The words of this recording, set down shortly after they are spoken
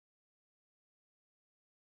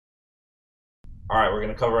All right, we're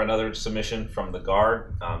going to cover another submission from the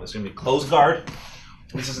guard. It's going to be closed guard.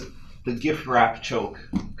 This is the gift wrap choke,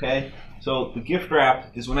 okay? So the gift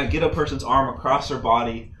wrap is when I get a person's arm across their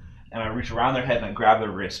body and I reach around their head and I grab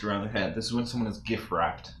their wrist around their head. This is when someone is gift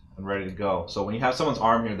wrapped and ready to go. So when you have someone's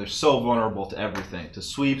arm here, they're so vulnerable to everything. To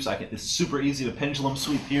sweeps, it's super easy to pendulum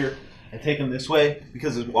sweep here and take him this way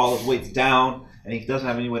because all his weight's down and he doesn't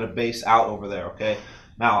have any way to base out over there, okay?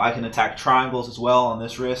 Now I can attack triangles as well on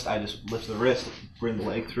this wrist. I just lift the wrist, bring the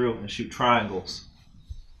leg through, and shoot triangles.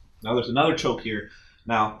 Now there's another choke here.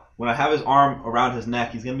 Now when I have his arm around his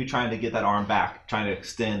neck, he's going to be trying to get that arm back, trying to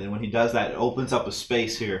extend. And when he does that, it opens up a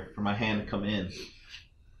space here for my hand to come in.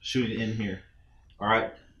 Shoot it in here. All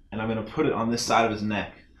right? And I'm going to put it on this side of his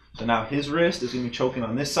neck. So now his wrist is going to be choking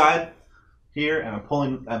on this side here, and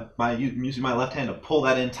I'm using my left hand to pull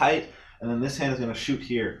that in tight. And then this hand is going to shoot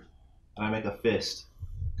here, and I make a fist.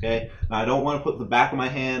 Okay, now I don't want to put the back of my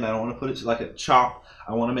hand, I don't want to put it like a chop,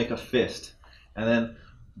 I want to make a fist. And then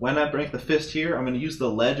when I break the fist here, I'm going to use the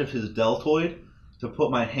ledge of his deltoid to put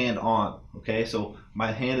my hand on. Okay, so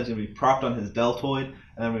my hand is going to be propped on his deltoid,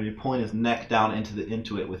 and I'm going to be pulling his neck down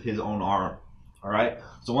into it with his own arm. Alright,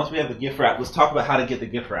 so once we have the gift wrap, let's talk about how to get the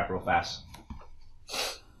gift wrap real fast.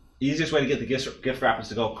 The easiest way to get the gift wrap is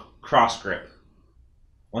to go cross grip.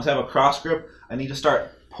 Once I have a cross grip, I need to start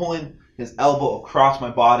pulling his elbow across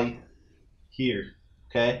my body here,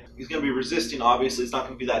 okay? He's going to be resisting, obviously. It's not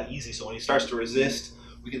going to be that easy. So when he starts to resist,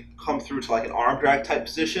 we can come through to like an arm drag type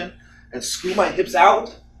position and scoot my hips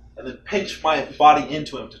out and then pinch my body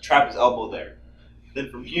into him to trap his elbow there.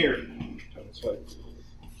 Then from here, turn this way.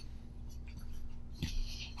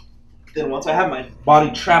 Then once I have my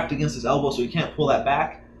body trapped against his elbow so he can't pull that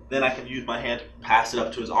back, then I can use my hand to pass it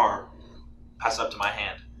up to his arm, pass it up to my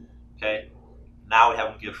hand, okay? Now we have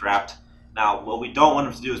him gift wrapped. Now, what we don't want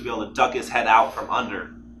him to do is be able to duck his head out from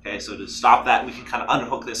under. Okay, so to stop that, we can kind of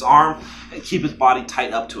underhook this arm and keep his body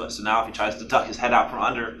tight up to us. So now if he tries to duck his head out from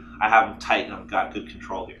under, I have him tight and I've got good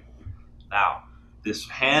control here. Now, this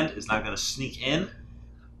hand is not going to sneak in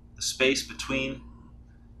the space between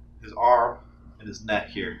his arm and his neck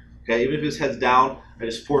here. Okay, even if his head's down, I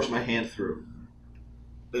just force my hand through.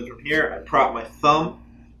 Then from here, I prop my thumb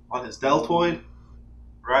on his deltoid,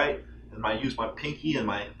 right? And I use my pinky and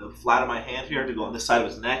the flat of my hand here to go on this side of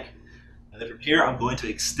his neck. And then from here, I'm going to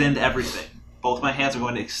extend everything. Both my hands are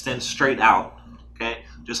going to extend straight out, okay?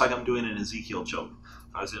 Just like I'm doing an Ezekiel choke.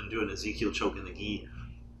 If I was going to do an Ezekiel choke in the gi,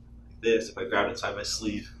 like this, if I grab it inside my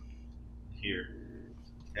sleeve, here.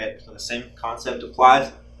 Okay, so the same concept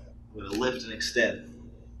applies. I'm going to lift and extend.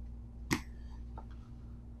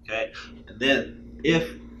 Okay, and then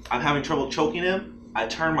if I'm having trouble choking him, I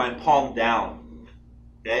turn my palm down.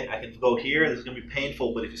 Okay, I can go here, and this is going to be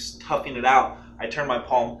painful, but if he's toughing it out, I turn my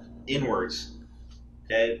palm inwards.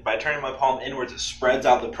 Okay, by turning my palm inwards, it spreads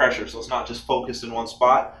out the pressure, so it's not just focused in one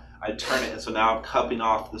spot. I turn it, and so now I'm cupping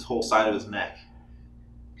off this whole side of his neck.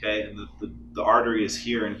 Okay, and the artery is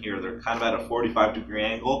here and here. They're kind of at a 45-degree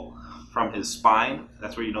angle from his spine.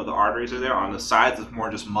 That's where you know the arteries are there. On the sides, it's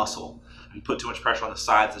more just muscle. If you put too much pressure on the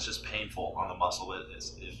sides, it's just painful on the muscle.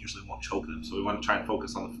 It usually won't choke them, so we want to try and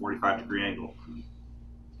focus on the 45-degree angle.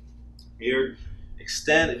 Here,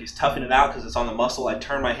 extend. If he's toughing it out because it's on the muscle, I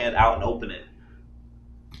turn my hand out and open it.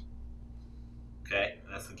 Okay,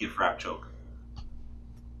 and that's the gift wrap choke.